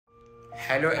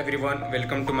Hello everyone,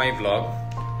 welcome to my vlog.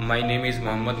 My name is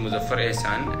Muzaffar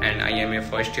Ehsan and I am a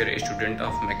first year student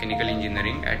of mechanical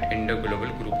engineering at Indo global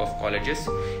group of colleges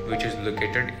which is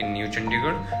located in New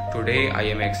Chandigarh. Today I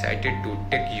am excited to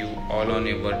take you all on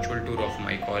a virtual tour of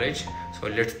my college. So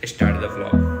let's start the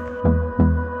vlog.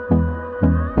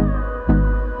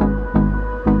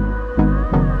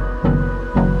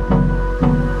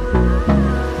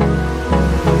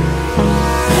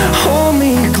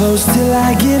 Close till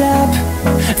I get up.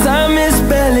 Time is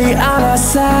barely on our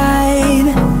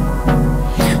side.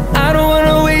 I don't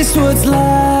wanna waste what's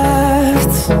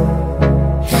left.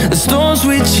 The storms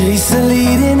we chase are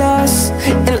leading us,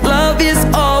 and love is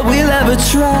all we'll ever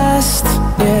trust.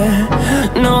 Yeah,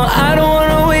 no, I don't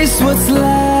wanna waste what's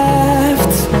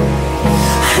left.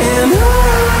 And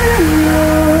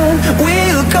on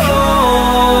we'll go,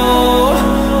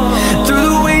 through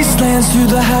the wastelands, through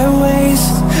the highways,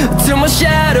 till my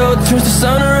shadow turns to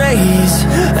sun rays.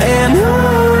 And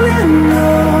on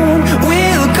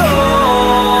we'll go,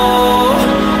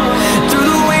 through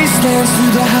the wastelands,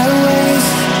 through the highways,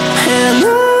 and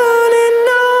on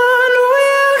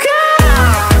we'll go.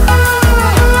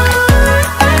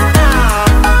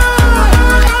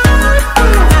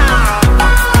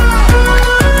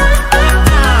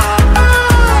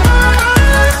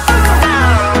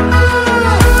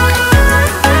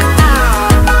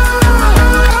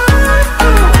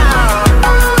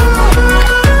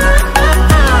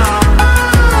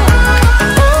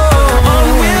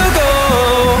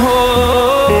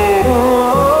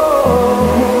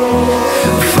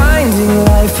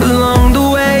 Along the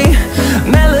way,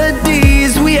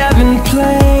 melodies we haven't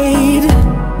played.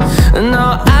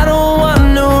 No, I don't want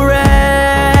no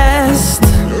rest.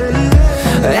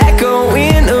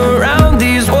 Echoing around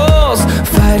these walls,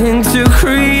 fighting to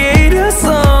create a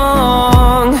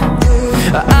song.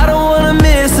 I don't wanna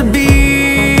miss a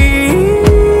beat.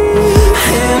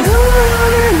 And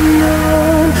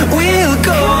on we'll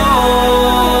go,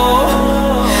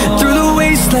 through the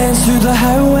wastelands, through the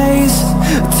highways,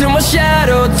 till my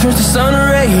shadow turns to sun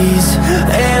rays.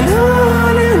 And on